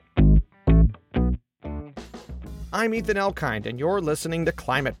I'm Ethan Elkind, and you're listening to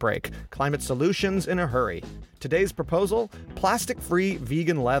Climate Break, climate solutions in a hurry. Today's proposal, plastic-free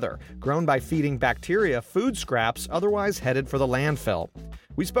vegan leather, grown by feeding bacteria food scraps otherwise headed for the landfill.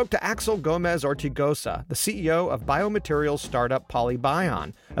 We spoke to Axel Gómez-Ortigoza, the CEO of biomaterials startup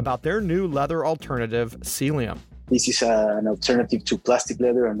Polybion, about their new leather alternative, Psyllium. This is an alternative to plastic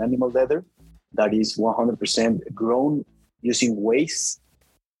leather and animal leather that is 100% grown using waste.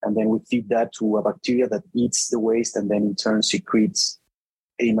 And then we feed that to a bacteria that eats the waste and then in turn secretes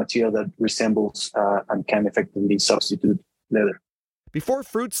a material that resembles and can effectively substitute leather. Before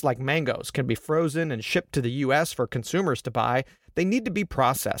fruits like mangoes can be frozen and shipped to the U.S. for consumers to buy, they need to be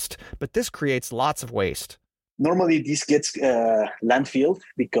processed. But this creates lots of waste. Normally, this gets landfilled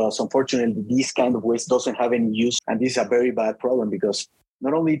because, unfortunately, this kind of waste doesn't have any use. And this is a very bad problem because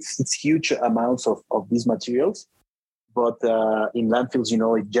not only it's huge amounts of these materials, but in landfills,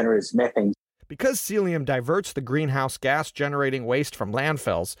 it generates methane. Because Psyllium diverts the greenhouse gas-generating waste from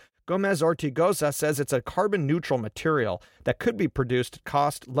landfills, Gómez-Ortigoza says it's a carbon-neutral material that could be produced at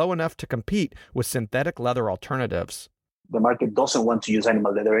cost low enough to compete with synthetic leather alternatives. The market doesn't want to use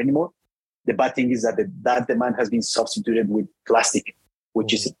animal leather anymore. The bad thing is that that demand has been substituted with plastic,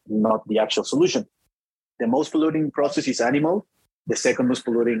 which is not the actual solution. The most polluting process is animal. The second most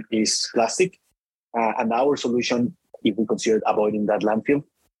polluting is plastic. And our solution, if we consider avoiding that landfill,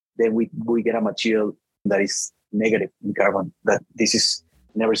 then we get a material that is negative in carbon, that this is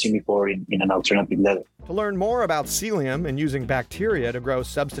never seen before in an alternative leather. To learn more about Psyllium and using bacteria to grow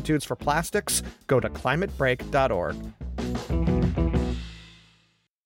substitutes for plastics, go to climatebreak.org.